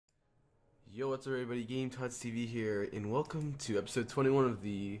Yo, what's up everybody, GameTutz TV here, and welcome to episode 21 of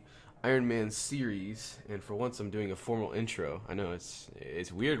the Iron Man series, and for once I'm doing a formal intro. I know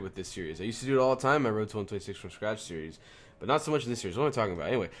it's weird with this series. I used to do it all the time, my Road to 126 from Scratch series, but not so much in this series. What am I talking about?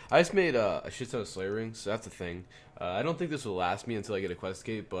 Anyway, I just made a shit ton of Slayer rings, so that's a thing. I don't think this will last me until I get a quest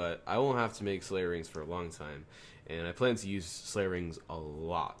cape, but I won't have to make Slayer rings for a long time, and I plan to use Slayer rings a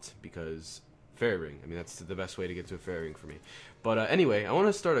lot, because fairy ring. I mean, that's the best way to get to a fairy ring for me. But anyway, I want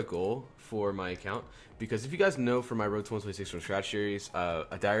to start a goal for my account, because if you guys know from my Road to 126 from Scratch series,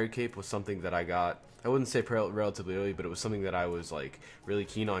 a diary cape was something that I got, I wouldn't say relatively early, but it was something that I was like really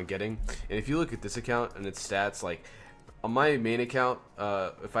keen on getting. And if you look at this account and its stats, like on my main account,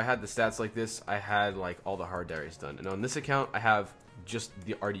 if I had the stats like this, I had like all the hard diaries done. And on this account, I have just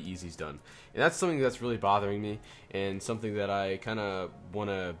the arty easies done, and that's something that's really bothering me, and something that I kind of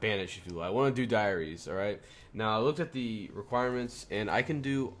want to banish, if you will. I want to do diaries. All right, now I looked at the requirements, and I can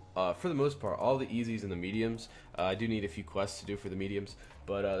do for the most part all the easies and the mediums. I do need a few quests to do for the mediums,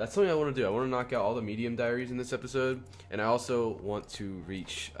 but that's something I want to do. I want to knock out all the medium diaries in this episode, and I also want to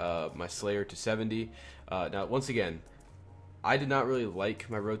reach my Slayer to 70. Now once again, I did not really like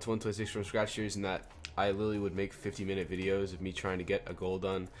my Road to 126 from Scratch series in that I literally would make 50-minute videos of me trying to get a goal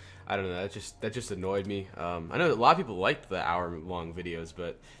done. I don't know, that just annoyed me. I know a lot of people liked the hour-long videos,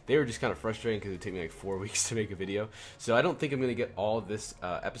 but they were just kind of frustrating because it would take me like 4 weeks to make a video. So I don't think I'm going to get all of this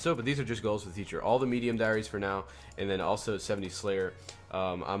episode, but these are just goals for the future. All the medium diaries for now, and then also 70 Slayer.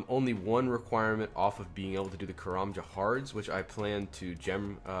 I'm only one requirement off of being able to do the Karamja Hards, which I plan to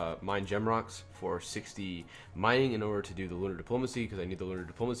mine gem rocks for 60 mining in order to do the Lunar Diplomacy, because I need the Lunar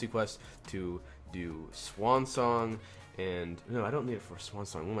Diplomacy quest to do Swan Song. And no, I don't need it for Swan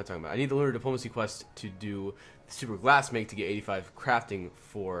Song. What am I talking about? I need the Lunar Diplomacy quest to do Super Glass Make to get 85 crafting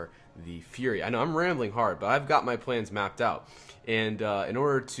for the Fury. I know I'm rambling hard, but I've got my plans mapped out. And in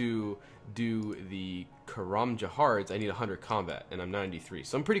order to do the Karamja Hards, I need 100 combat, and I'm 93,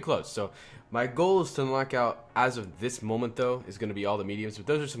 so I'm pretty close. So my goal is to knock out, as of this moment though, is going to be all the mediums, but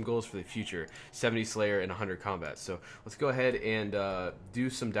those are some goals for the future: 70 Slayer and 100 combat. So let's go ahead and do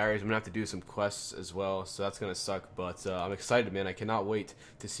some diaries. I'm gonna have to do some quests as well, so that's gonna suck, but I'm excited, man. I cannot wait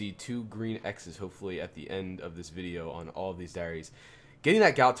to see 2 green X's hopefully at the end of this video on all of these diaries. Getting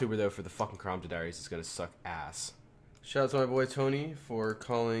that Galtuber though for the fucking Karamja diaries is gonna suck ass. Shout out to my boy Tony for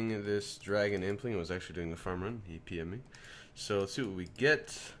calling this Dragon Impling. I was actually doing the farm run. He PM'd me. So let's see what we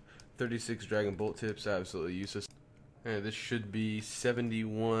get. 36 Dragon Bolt Tips, absolutely useless. And this should be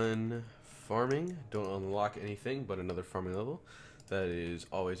 71 farming. Don't unlock anything but another farming level. That is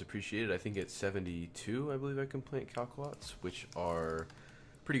always appreciated. I think it's 72, I believe I can plant Calculots, which are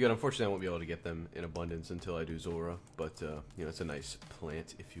pretty good. Unfortunately, I won't be able to get them in abundance until I do Zora, but you know, it's a nice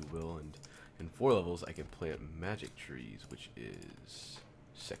plant, if you will. And in 4 levels, I can plant magic trees, which is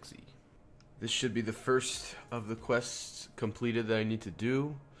sexy. This should be the first of the quests completed that I need to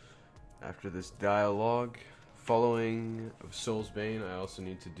do after this dialogue. Following of Soul's Bane, I also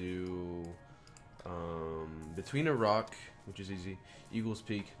need to do Between a Rock, which is easy. Eagle's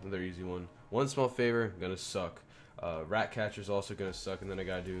Peak, another easy one. One Small Favor, gonna suck. Rat Catcher's also gonna suck, and then I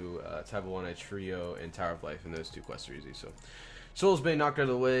gotta do Tabawana Trio and Tower of Life, and those 2 quests are easy. So Soul's Bane knocked out of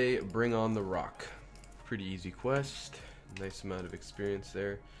the way. Bring on the Rock. Pretty easy quest. Nice amount of experience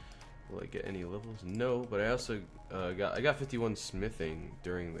there. Will I get any levels? No, but I also got 51 smithing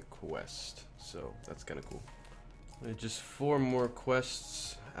during the quest, so that's kind of cool. Just 4 more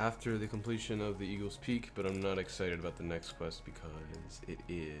quests after the completion of the Eagle's Peak, but I'm not excited about the next quest because it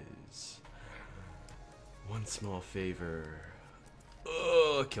is One Small Favor.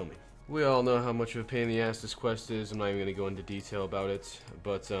 Ugh, kill me. We all know how much of a pain in the ass this quest is. I'm not even going to go into detail about it,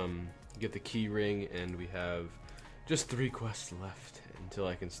 but get the key ring, and we have just 3 quests left until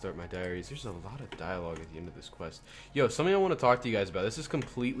I can start my diaries. There's a lot of dialogue at the end of this quest. Yo, something I want to talk to you guys about. This is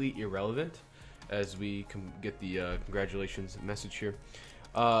completely irrelevant as we get the congratulations message here.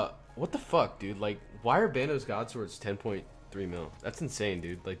 What the fuck, dude? Like, why are Bando's Godswords 10.3 mil? That's insane,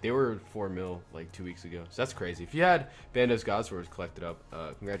 dude. Like, they were 4 mil like 2 weeks ago. So that's crazy. If you had Bando's Godswords collected up,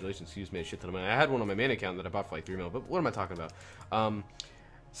 congratulations. Excuse me, a shit ton of money. I had one on my main account that I bought for like 3 mil. But what am I talking about?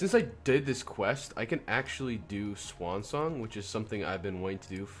 Since I did this quest, I can actually do Swan Song, which is something I've been wanting to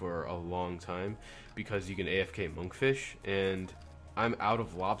do for a long time, because you can AFK monkfish, and I'm out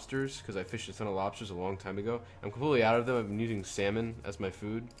of lobsters because I fished a ton of lobsters a long time ago. I'm completely out of them. I've been using salmon as my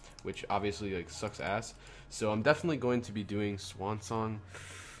food, which obviously like sucks ass. So I'm definitely going to be doing Swan Song.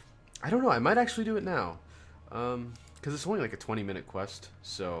 I don't know. I might actually do it now, because it's only like a 20-minute quest.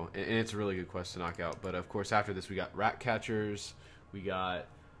 So and it's a really good quest to knock out. But of course, after this, we got Rat Catchers. We got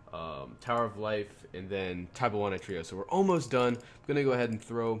Tower of Life, and then Tabawana Trio. So we're almost done. I'm going to go ahead and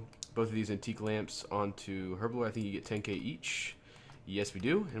throw both of these antique lamps onto herblore. I think you get 10k each. Yes, we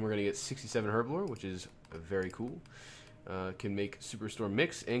do, and we're gonna get 67 herblore, which is very cool. Can make Superstore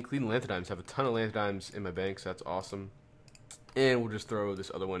mix and clean lanthanimes. Have a ton of lanthanimes in my bank, so that's awesome. And we'll just throw this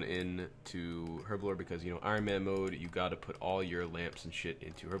other one in to herblore because, you know, Iron Man mode, you gotta put all your lamps and shit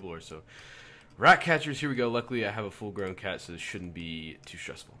into herblore. So rat catchers, here we go. Luckily I have a full grown cat, so this shouldn't be too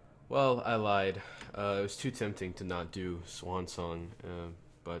stressful. Well, I lied. It was too tempting to not do Swan Song,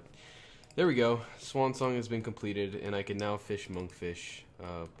 but there we go. Swan Song has been completed, and I can now fish monkfish.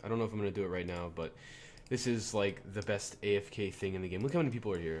 I don't know if I'm gonna do it right now, but this is like the best AFK thing in the game. Look how many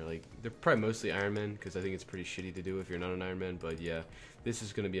people are here. Like, they're probably mostly Ironmen, because I think it's pretty shitty to do if you're not an Ironman. But yeah, this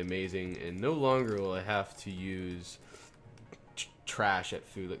is gonna be amazing, and no longer will I have to use trash at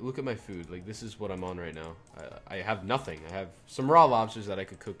food. Like, look at my food. Like, this is what I'm on right now. I have nothing. I have some raw lobsters that I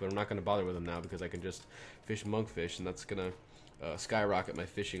could cook, but I'm not gonna bother with them now because I can just fish monkfish, and that's gonna skyrocket my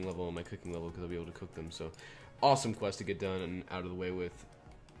fishing level and my cooking level because I'll be able to cook them. So awesome quest to get done and out of the way with.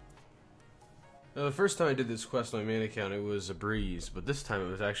 Now, the first time I did this quest on my main account, it was a breeze, but this time it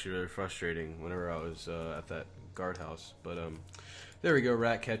was actually really frustrating whenever I was at that guardhouse. But there we go,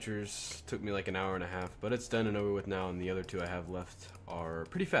 rat catchers. Took me like an hour and a half, but it's done and over with now, and the other two I have left are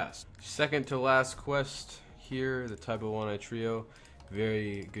pretty fast. Second to last quest here, the Type 1 trio.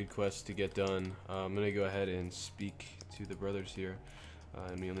 Very good quest to get done. I'm going to go ahead and speak to the brothers here.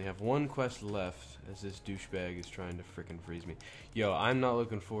 And we only have one quest left as this douchebag is trying to frickin' freeze me. Yo, I'm not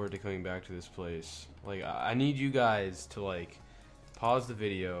looking forward to coming back to this place. Like, I need you guys to, like, pause the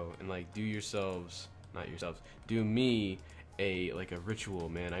video and, like, do yourselves, not yourselves, do me a ritual,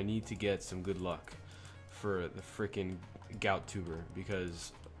 man. I need to get some good luck for the frickin' gout tuber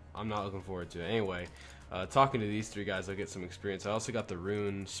because I'm not looking forward to it. Anyway, talking to these three guys, I'll get some experience. I also got the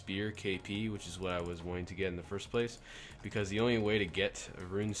Rune Spear KP, which is what I was wanting to get in the first place, because the only way to get a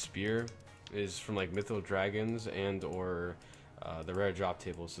Rune Spear is from like Mythical Dragons and or the rare drop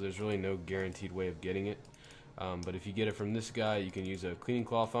table, so there's really no guaranteed way of getting it. But if you get it from this guy, you can use a cleaning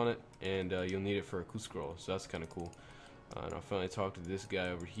cloth on it, and you'll need it for a coup scroll, so that's kind of cool. And I'll finally talk to this guy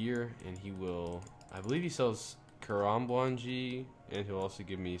over here, and he will, I believe he sells Karambwanji, and he'll also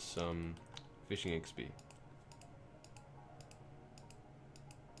give me some fishing XP.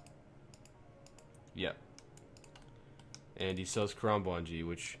 Yep. And he sells Karambwanji,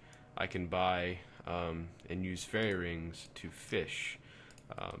 which I can buy and use fairy rings to fish.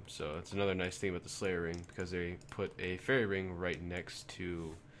 So that's another nice thing about the Slayer ring, because they put a fairy ring right next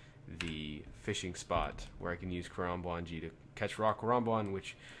to the fishing spot where I can use Karambwanji to catch raw Karambwan,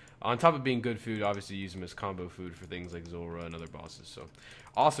 which on top of being good food, obviously use them as combo food for things like Zora and other bosses. So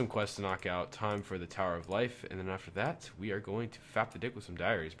awesome quest to knock out. Time for the Tower of Life, and then after that we are going to fap the dick with some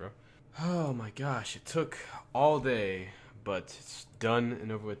diaries, bro. Oh my gosh, it took all day, but it's done and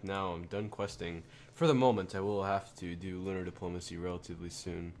over with now. I'm done questing. For the moment, I will have to do lunar diplomacy relatively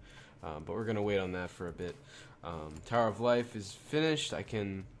soon, but we're gonna wait on that for a bit. Tower of Life is finished. I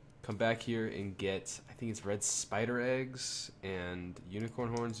can come back here and get, I think it's red spider eggs and unicorn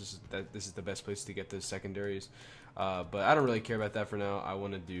horns. This is the best place to get those secondaries. But I don't really care about that for now. I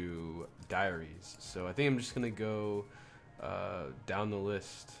want to do diaries. So I think I'm just going to go down the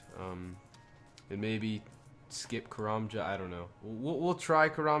list and maybe skip Karamja. I don't know. We'll try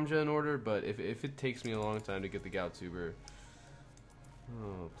Karamja in order, but if it takes me a long time to get the gout tuber,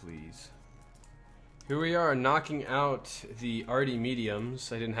 oh, please. Here we are, knocking out the arty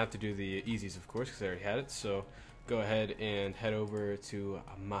mediums. I didn't have to do the easies, of course, because I already had it. So go ahead and head over to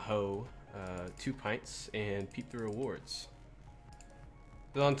Maho, 2 pints, and peep the rewards.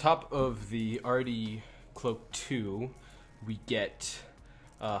 Then on top of the arty cloak 2, we get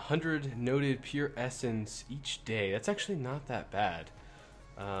 100 noted pure essence each day. That's actually not that bad.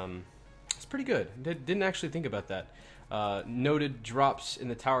 It's pretty good. Didn't actually think about that. Noted drops in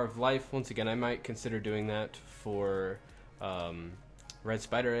the Tower of Life. Once again, I might consider doing that for red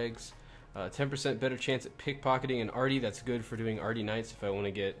spider eggs. 10% better chance at pickpocketing and arty. That's good for doing arty nights if I want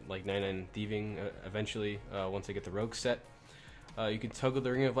to get like 99 thieving eventually once I get the rogue set. You can toggle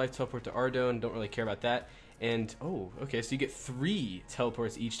the Ring of Life teleport to Ardone. Don't really care about that. And, oh, okay, so you get 3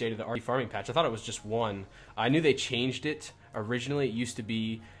 teleports each day to the arty farming patch. I thought it was just 1. I knew they changed it. Originally, it used to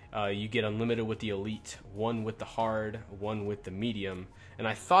be you get unlimited with the elite, 1 with the hard, 1 with the medium, and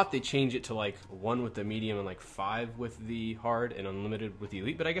I thought they changed it to like 1 with the medium and like 5 with the hard and unlimited with the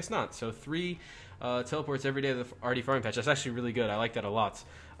elite, but I guess not. So 3 teleports every day to the arty farming patch. That's actually really good. I like that a lot.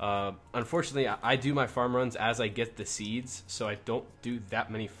 Unfortunately, I do my farm runs as I get the seeds, so I don't do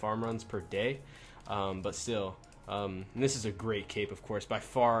that many farm runs per day, but still, and this is a great cape, of course. By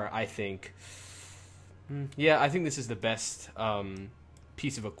far, I think, yeah, I think this is the best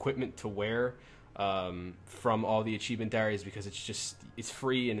piece of equipment to wear from all the achievement diaries, because it's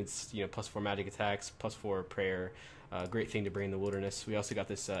free, and it's, you know, +4 magic attacks, +4 prayer. Great thing to bring in the wilderness. We also got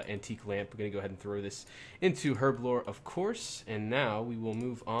this antique lamp. We're going to go ahead and throw this into Herblore, of course. And now we will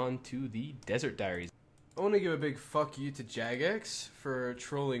move on to the desert diaries. I want to give a big fuck you to Jagex for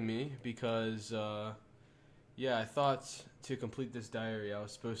trolling me, because yeah, I thought to complete this diary I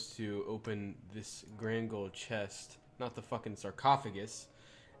was supposed to open this grand gold chest, not the fucking sarcophagus,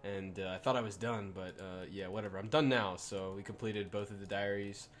 and I thought I was done, but yeah, whatever. I'm done now, so we completed both of the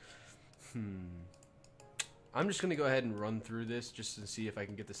diaries. I'm just gonna go ahead and run through this just to see if I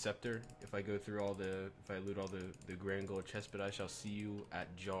can get the scepter. If I go through if I loot all the grand gold chest, but I shall see you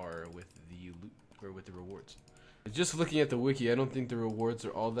at Jar with the loot, or with the rewards. Just looking at the wiki, I don't think the rewards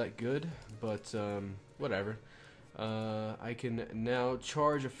are all that good, but whatever. I can now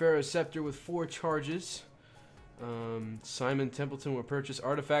charge a Pharaoh Scepter with 4 charges. Simon Templeton will purchase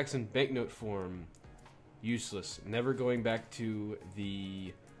artifacts in banknote form. Useless. Never going back to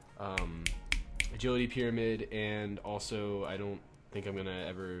the agility pyramid, and also I don't think I'm gonna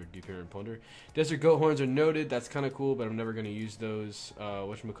ever do pyramid plunder. Desert goat horns are noted. That's kind of cool, but I'm never gonna use those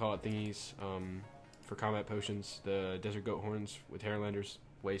whatchamacallit thingies for combat potions. The desert goat horns with Hairlanders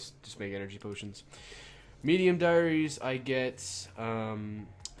waste, just make energy potions. Medium diaries, I get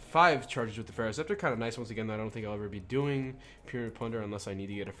 5 charges with the Pharaoh Scepter. Kind of nice. Once again, I don't think I'll ever be doing Pyramid Plunder unless I need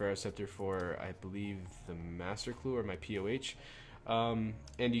to get a Pharaoh Scepter for, I believe, the Master Clue or my POH.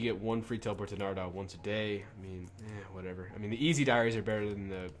 And you get 1 free teleport to Narda once a day. I mean, whatever. I mean, the easy diaries are better than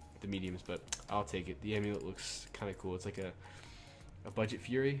the mediums, but I'll take it. The amulet looks kind of cool. It's like a Budget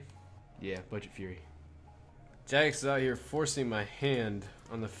Fury. Yeah, Budget Fury. Jagex is out here forcing my hand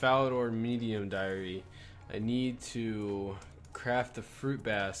on the Falador medium diary. I need to craft a fruit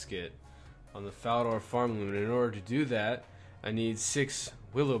basket on the Falador farm loom, and in order to do that, I need 6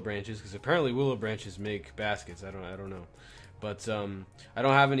 willow branches, because apparently willow branches make baskets. I don't know, but I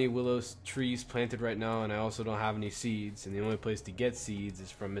don't have any willow trees planted right now, and I also don't have any seeds, and the only place to get seeds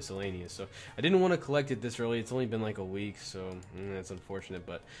is from miscellaneous. So I didn't want to collect it this early. It's only been like a week, so that's unfortunate,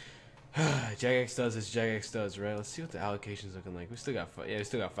 but Jagex does as Jagex does, right? Let's see what the allocation's looking like. We still got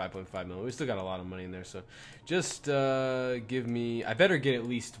 5.5 million. We still got a lot of money in there, so just give me. I better get at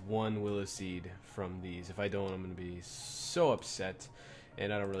least 1 willow seed from these. If I don't, I'm gonna be so upset,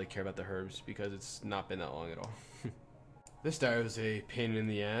 and I don't really care about the herbs because it's not been that long at all. This diary was a pain in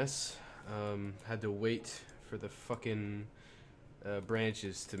the ass. Had to wait for the fucking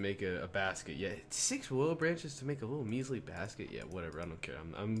branches to make a basket. Yeah, 6 willow branches to make a little measly basket. Yeah, whatever. I don't care.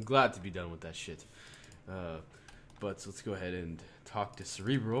 I'm glad to be done with that shit. But let's go ahead and talk to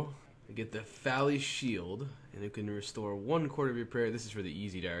Cerebral. I get the Valley Shield, and it can restore 1/4 of your prayer. This is for the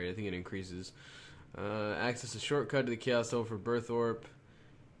easy diary. I think it increases. Access a shortcut to the Chaos Zone for Birth Orb.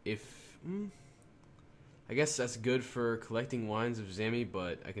 If I guess that's good for collecting wines of Zami,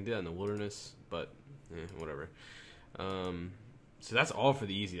 but I can do that in the wilderness. But whatever. So that's all for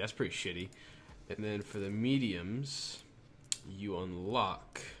the easy. That's pretty shitty. And then for the mediums, you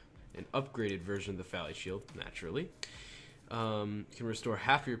unlock an upgraded version of the Valley Shield, naturally. You can restore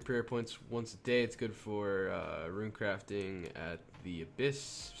half of your prayer points once a day. It's good for rune crafting at the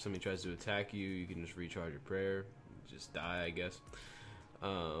Abyss. If somebody tries to attack you, you can just recharge your prayer. Just die, I guess.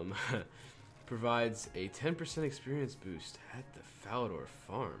 Provides a 10% experience boost at the Falador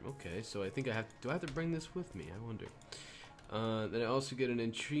farm. Okay, so I think do I have to bring this with me? I wonder. Then I also get an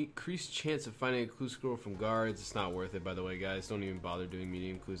increased chance of finding a clue scroll from guards. It's not worth it, by the way, guys. Don't even bother doing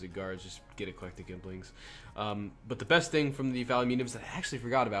medium clues at guards. Just get eclectic implings. But the best thing from the Valley mediums that I actually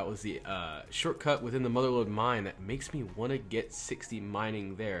forgot about was the shortcut within the Motherlode mine that makes me want to get 60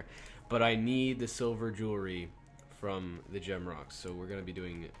 mining there. But I need the silver jewelry from the gem rocks, so we're going to be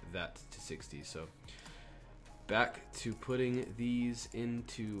doing that to 60. So back to putting these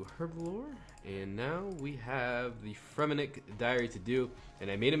into Herblore. And now we have the Fremenic diary to do, and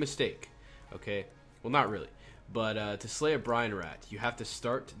I made a mistake, okay? Well, not really, but to slay a brine rat, you have to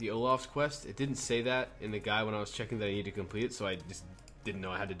start the Olaf's quest. It didn't say that in the guide when I was checking that I needed to complete it, so I just didn't know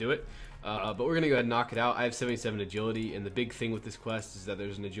I had to do it. But we're going to go ahead and knock it out. I have 77 agility, and the big thing with this quest is that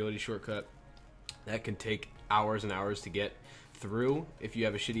there's an agility shortcut that can take hours and hours to get through if you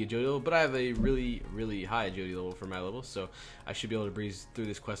have a shitty agility level, but I have a really, really high agility level for my level, so I should be able to breeze through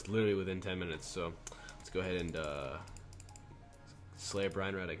this quest literally within 10 minutes. So let's go ahead and slay a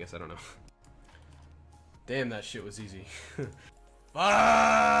brine rat, I guess. I don't know. Damn, that shit was easy.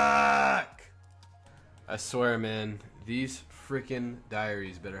 Fuck! I swear, man, these freaking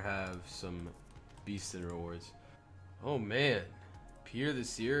diaries better have some beasts and rewards. Oh man, Pierre the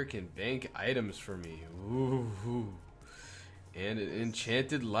Seer can bank items for me. Ooh. And an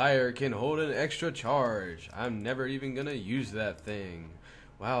enchanted lyre can hold an extra charge. I'm never even gonna use that thing.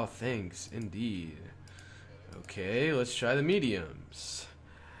 Wow, thanks, indeed. Okay, let's try the mediums.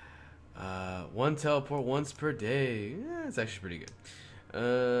 One teleport once per day. It's actually pretty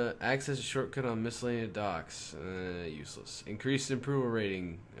good. Access a shortcut on miscellaneous docks. Useless. Increased improver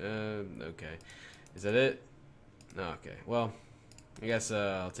rating. Okay. Is that it? Okay. Well, I guess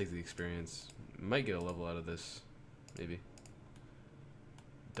I'll take the experience. Might get a level out of this. Maybe.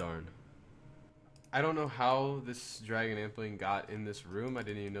 Darn. I don't know how this dragon ampling got in this room. I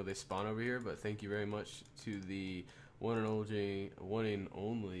didn't even know they spawn over here, but thank you very much to the one and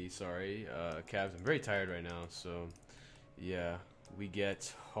only, Cavs. I'm very tired right now, so yeah, we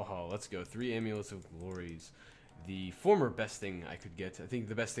get, let's go, 3 Amulets of Glories. The former best thing I could get. I think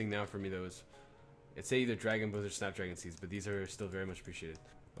the best thing now for me, though, is it's either Dragon Bows or Snapdragon Seeds, but these are still very much appreciated.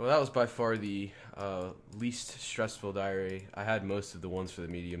 Well, that was by far the least stressful diary. I had most of the ones for the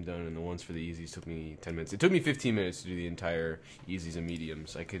medium done, and the ones for the easies took me 10 minutes. It took me 15 minutes to do the entire easies and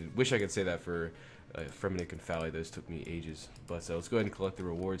mediums. Wish I could say that for Fremenic and Fally. Those took me ages. But let's go ahead and collect the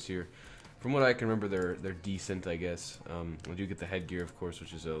rewards here. From what I can remember, they're decent, I guess. I do get the headgear, of course,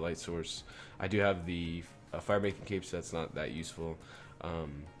 which is a light source. I do have the fire-making cape, so that's not that useful.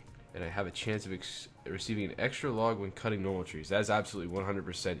 And I have a chance of receiving an extra log when cutting normal trees. That is absolutely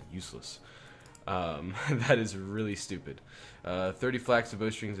 100% useless. That is really stupid. 30 flax of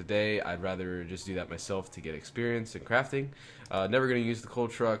bowstrings a day. I'd rather just do that myself to get experience in crafting. Never going to use the coal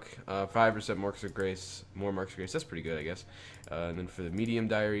truck. 5% marks of grace. More marks of grace. That's pretty good, I guess. And then for the medium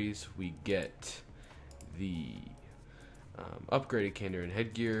diaries, we get the upgraded candor and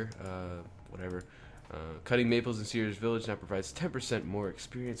headgear. Whatever. Cutting maples in Sears Village now provides 10% more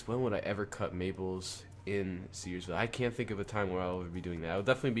experience. When would I ever cut maples in Searsville? I can't think of a time where I'll ever be doing that. I will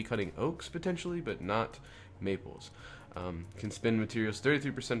definitely be cutting oaks potentially, but not maples. Can spin materials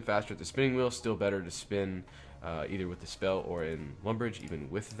 33% faster at the spinning wheel. Still better to spin either with the spell or in Lumbridge, even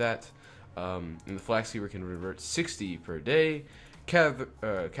with that. And the flax cleaver can revert 60 per day.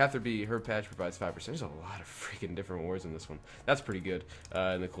 Catherby Herb Patch provides 5%. There's a lot of freaking different rewards in this one. That's pretty good.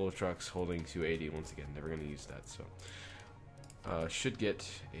 And the coal truck's holding 280. Once again, never going to use that. So should get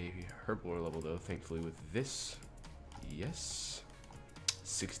a herbivore level though, thankfully, with this. Yes.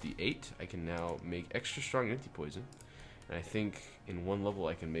 68. I can now make extra strong anti-poison. And I think in one level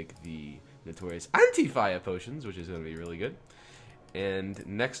I can make the notorious anti-fire potions, which is going to be really good. And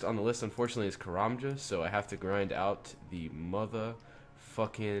next on the list, unfortunately, is Karamja, so I have to grind out the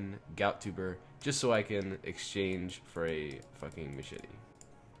motherfucking gout tuber just so I can exchange for a fucking machete.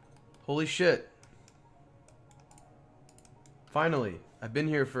 Holy shit. Finally. I've been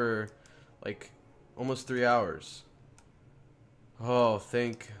here for, like, almost 3 hours. Oh,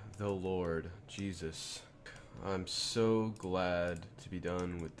 thank the Lord. Jesus. I'm so glad to be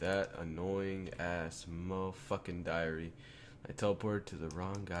done with that annoying-ass motherfucking diary. I teleported to the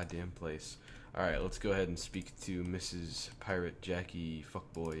wrong goddamn place. Alright, let's go ahead and speak to Mrs. Pirate Jackie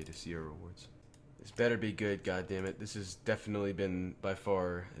Fuckboy to see her rewards. This better be good, goddammit. This has definitely been, by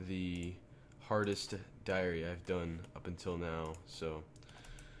far, the hardest diary I've done up until now, so...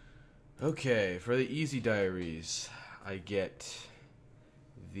 Okay, for the easy diaries, I get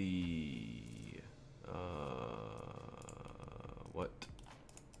the... what?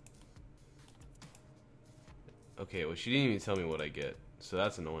 Okay, well, she didn't even tell me what I get, so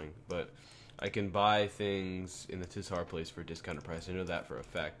that's annoying. But I can buy things in the Tizhar place for a discounted price. I know that for a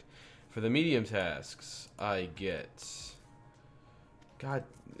fact. For the medium tasks, I get... God,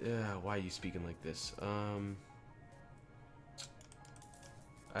 why are you speaking like this?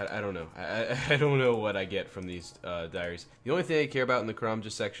 I don't know. I don't know what I get from these diaries. The only thing I care about in the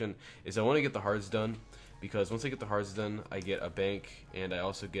Karamja section is I want to get the hards done. Because once I get the hards done, I get a bank, and I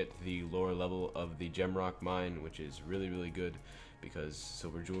also get the lower level of the Gemrock mine, which is really, really good, because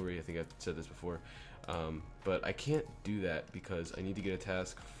silver jewelry, I think I've said this before. But I can't do that because I need to get a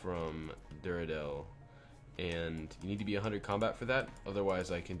task from Duradel, and you need to be 100 combat for that, otherwise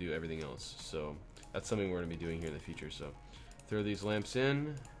I can do everything else. So that's something we're going to be doing here in the future. So throw these lamps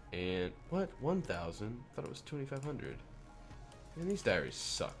in, and what? 1,000? I thought it was 2,500. Man, these diaries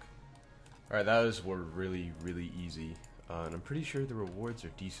suck. Alright, those were really, really easy. And I'm pretty sure the rewards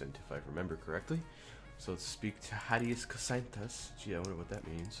are decent, if I remember correctly. So let's speak to Hadius Casantas. Gee, I wonder what that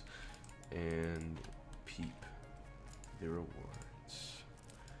means. And peep the rewards.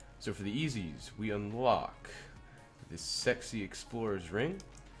 So for the easies, we unlock this sexy explorer's ring,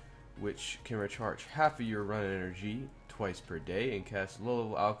 which can recharge half of your run energy twice per day and cast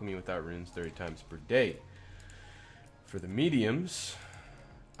low-level alchemy without runes 30 times per day. For the mediums,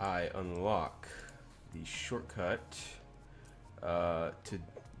 I unlock the shortcut to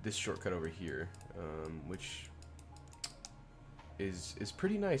this shortcut over here, which is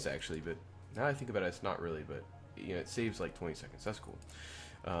pretty nice actually. But now I think about it, it's not really. But you know, it saves like 20 seconds. That's cool.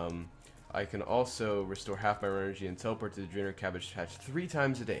 I can also restore half my energy and teleport to the drainer cabbage patch 3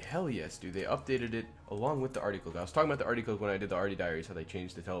 times a day. Hell yes, dude. They updated it along with the articles. I was talking about the articles when I did the Artie Diaries, how they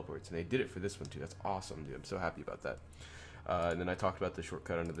changed the teleports, and they did it for this one too. That's awesome, dude. I'm so happy about that. And then I talked about the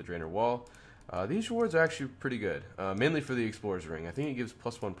shortcut under the drainer wall. These rewards are actually pretty good, mainly for the Explorer's Ring. I think it gives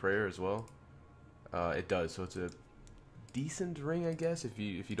 +1 prayer as well. It does, so it's a decent ring, I guess, if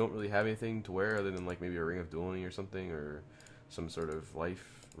you don't really have anything to wear other than like maybe a ring of dueling or something, or some sort of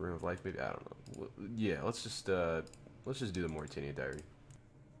ring of life, maybe. I don't know. Yeah, let's just do the Mauritania Diary.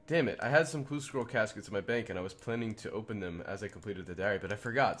 Damn it, I had some Clue Scroll caskets in my bank and I was planning to open them as I completed the diary, but I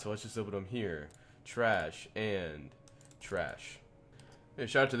forgot, so let's just open them here. Trash and trash. Hey,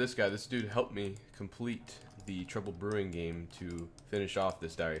 shout out to this guy. This dude helped me complete the Trouble Brewing game to finish off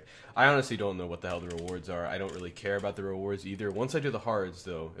this diary. I honestly don't know what the hell the rewards are. I don't really care about the rewards either. Once I do the hards,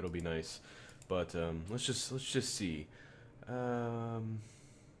 though, it'll be nice. But let's just see.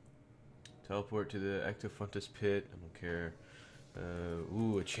 Teleport to the Ectofuntus pit. I don't care.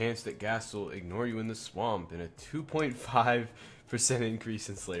 Ooh, a chance that gas will ignore you in the swamp, and a 2.5% increase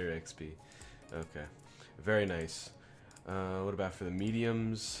in Slayer XP. Okay, very nice. What about for the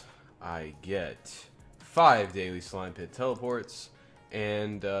mediums? I get 5 daily slime pit teleports,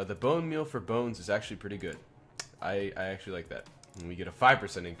 and the bone meal for bones is actually pretty good. I actually like that. And we get a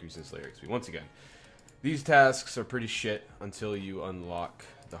 5% increase in Slayer XP. Once again, these tasks are pretty shit until you unlock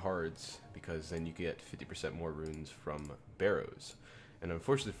the hards, because then you get 50% more runes from barrows. And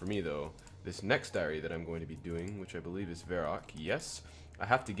unfortunately for me though, this next diary that I'm going to be doing, which I believe is Varrock, yes, I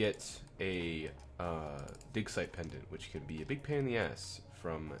have to get a dig site pendant, which can be a big pain in the ass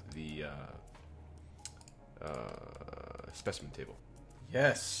from the specimen table.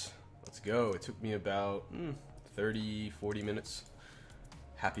 Yes, let's go. It took me about 30-40 minutes.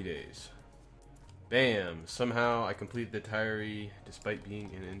 Happy days. Bam! Somehow I completed the diary despite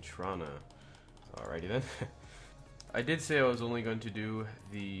being in Intrana. Alrighty then. I did say I was only going to do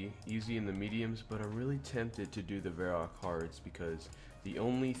the easy and the mediums, but I'm really tempted to do the Varrock hards because the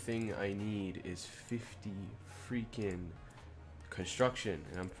only thing I need is 50 freaking construction,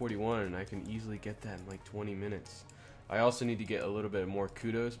 and I'm 41 and I can easily get that in like 20 minutes. I also need to get a little bit more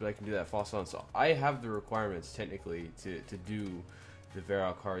kudos, but I can do that fossil on. So I have the requirements technically to do the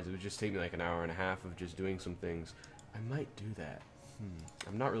Varrock cards. It would just take me like an hour and a half of just doing some things. I might do that.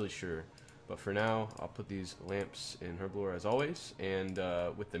 I'm not really sure. But for now, I'll put these lamps in Herblore as always. And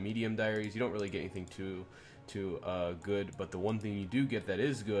with the medium diaries, you don't really get anything too good. But the one thing you do get that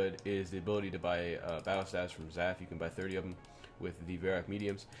is good is the ability to buy battle stats from Zaf. You can buy 30 of them with the Varrock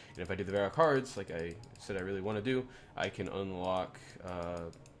mediums. And if I do the Varrock cards, like I said I really want to do, I can unlock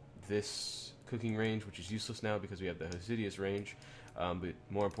this cooking range, which is useless now because we have the Hosidius range. But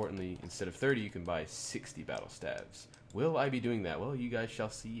more importantly, instead of 30, you can buy 60 battle stabs. Will I be doing that? Well, you guys shall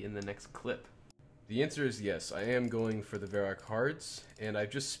see in the next clip. The answer is yes, I am going for the Varrock hards, and I've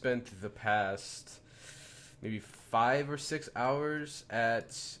just spent the past maybe 5 or 6 hours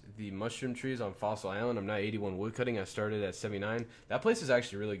at the mushroom trees on Fossil Island. I'm now 81 woodcutting. I started at 79. That place is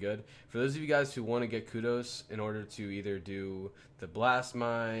actually really good. For those of you guys who want to get kudos in order to either do the blast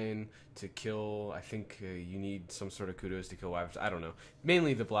mine to kill, I think you need some sort of kudos to kill wyverns. I don't know.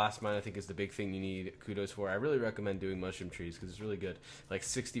 Mainly the blast mine I think is the big thing you need kudos for. I really recommend doing mushroom trees because it's really good. Like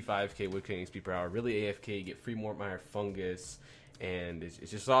 65k woodcutting speed per hour. Really AFK, you get free Mortmire fungus. And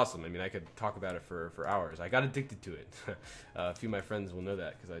it's just awesome. I mean, I could talk about it for hours. I got addicted to it. A few of my friends will know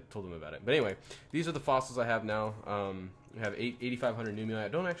that because I told them about it. But anyway, these are the fossils I have now. I have 8,500 Numuli. I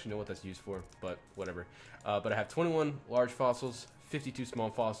don't actually know what that's used for, but whatever. But I have 21 large fossils, 52 small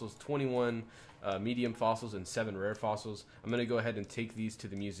fossils, 21 medium fossils, and 7 rare fossils. I'm going to go ahead and take these to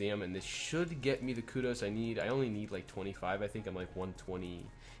the museum, and this should get me the kudos I need. I only need like 25, I think. I'm like 120.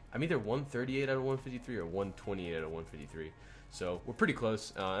 I'm either 138 out of 153 or 128 out of 153. So we're pretty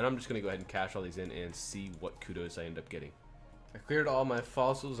close, and I'm just going to go ahead and cash all these in and see what kudos I end up getting. I cleared all my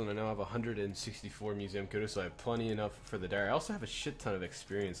fossils, and I now have 164 museum kudos, so I have plenty enough for the diary. I also have a shit ton of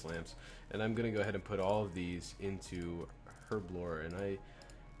experience lamps, and I'm going to go ahead and put all of these into Herblore, and I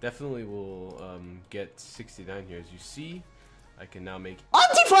definitely will get 69 here. As you see, I can now make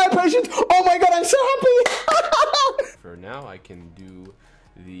anti-fire patient! Oh my god, I'm so happy! For now, I can do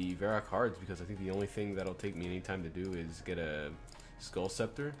the Varrock hards because I think the only thing that'll take me any time to do is get a skull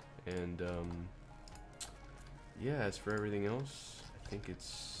scepter, and yeah, as for everything else, I think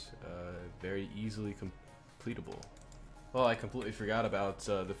it's very easily completable. Well, I completely forgot about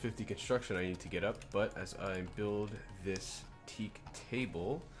the 50 construction I need to get up, but as I build this antique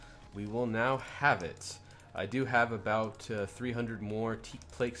table, we will now have it. I do have about 300 more teak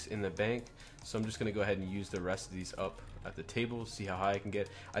plates in the bank, so I'm just going to go ahead and use the rest of these up at the table, see how high I can get.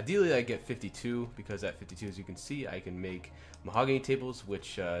 Ideally I get 52, because at 52, as you can see, I can make mahogany tables,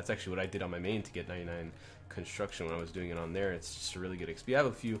 which that's actually what I did on my main to get 99 construction when I was doing it on there. It's just a really good XP. I have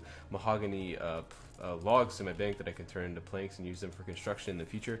a few mahogany logs in my bank that I can turn into planks and use them for construction in the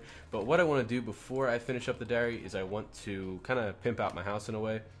future. But what I want to do before I finish up the diary is I want to kind of pimp out my house in a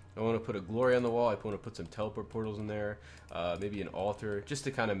way. I want to put a glory on the wall. I want to put some teleport portals in there, maybe an altar, just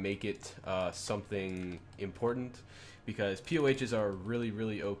to kind of make it something important, because POHs are really,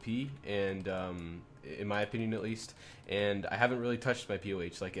 really OP, and in my opinion at least, and I haven't really touched my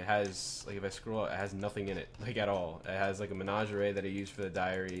POH. Like, it has, like, if I scroll out, it has nothing in it, like, at all. It has like a menagerie that I use for the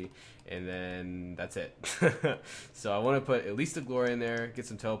diary, and then that's it. So I want to put at least a glory in there, get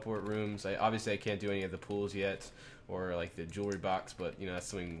some teleport rooms. Obviously I can't do any of the pools yet, or like the jewelry box, but you know, that's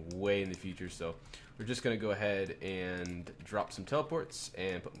something way in the future. So we're just gonna go ahead and drop some teleports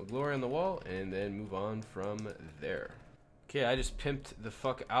and put my glory on the wall, and then move on from there. Okay, I just pimped the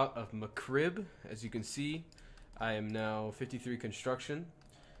fuck out of my crib. As you can see, I am now 53 construction,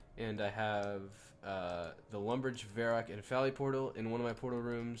 and I have the Lumbridge, Varrock, and Fally portal in one of my portal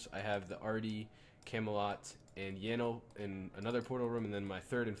rooms. I have the Artie, Camelot, and Yano in another portal room, and then my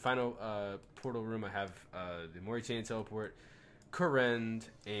third and final portal room, I have the Mauritanian teleport, Korend,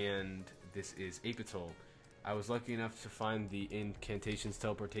 and this is Apatol. I was lucky enough to find the Incantations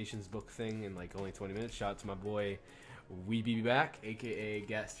Teleportations book thing in like only 20 minutes. Shout out to my boy Weeby Back, aka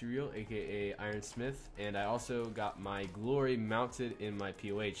Gastriel, aka Ironsmith, and I also got my glory mounted in my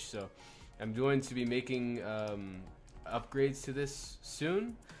POH. So I'm going to be making upgrades to this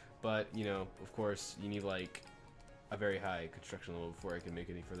soon. But, you know, of course, you need, like, a very high construction level before I can make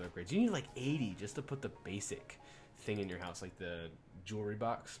any further upgrades. You need, like, 80 just to put the basic thing in your house, like the jewelry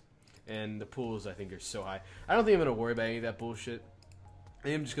box. And the pools, I think, are so high. I don't think I'm going to worry about any of that bullshit. I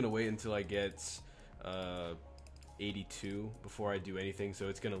am just going to wait until I get 82 before I do anything. So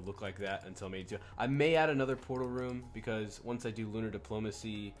it's going to look like that until I'm 82. I may add another portal room, because once I do Lunar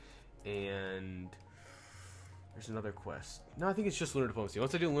Diplomacy and... there's another quest. No, I think it's just Lunar Diplomacy.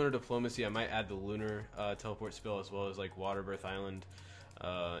 Once I do Lunar Diplomacy, I might add the Lunar Teleport spell, as well as like Waterbirth Island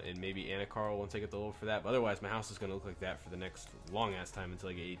and maybe Anacarl once I get the level for that. But otherwise, my house is going to look like that for the next long-ass time until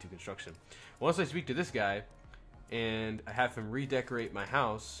I get 82 construction. Once I speak to this guy and I have him redecorate my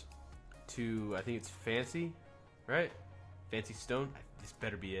house to, I think it's Fancy, right? Fancy Stone? This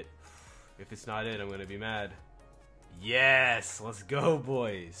better be it. If it's not it, I'm going to be mad. Yes! Let's go,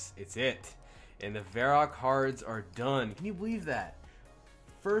 boys. It's it. And the Varrock hards are done. Can you believe that?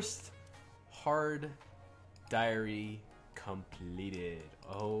 First hard diary completed.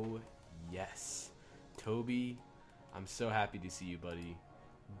 Oh, yes. Toby, I'm so happy to see you, buddy.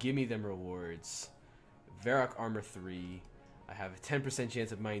 Give me them rewards. Varrock Armor 3. I have a 10%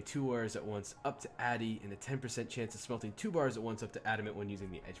 chance of mining 2 ores at once up to Addy, and a 10% chance of smelting 2 bars at once up to Adamant when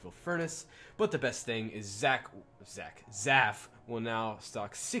using the Edgeville Furnace. But the best thing is Zaf will now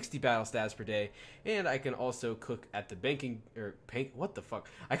stock 60 battle stabs per day, and I can also cook at the banking, what the fuck?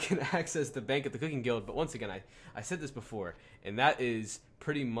 I can access the bank at the cooking guild, but once again, I said this before, and that is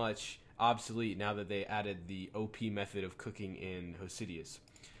pretty much obsolete now that they added the OP method of cooking in Hosidius.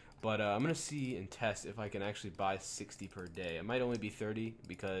 But I'm going to see and test if I can actually buy 60 per day. It might only be 30,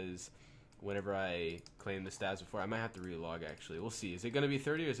 because whenever I claimed the stats before, I might have to relog actually. We'll see. Is it going to be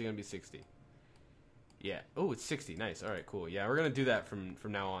 30 or is it going to be 60? Yeah. Oh, it's 60. Nice. All right, cool. Yeah, we're going to do that from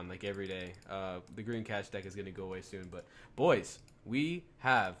now on, like every day. The green cash deck is going to go away soon. But boys, we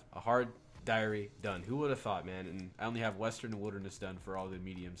have a hard diary done. Who would have thought, man? And I only have Western and Wilderness done for all the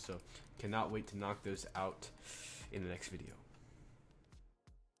mediums, so cannot wait to knock those out in the next video.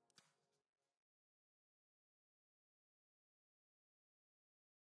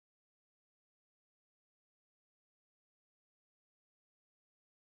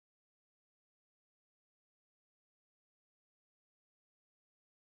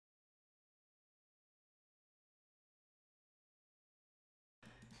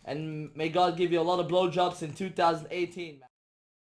 And may God give you a lot of blowjobs in 2018.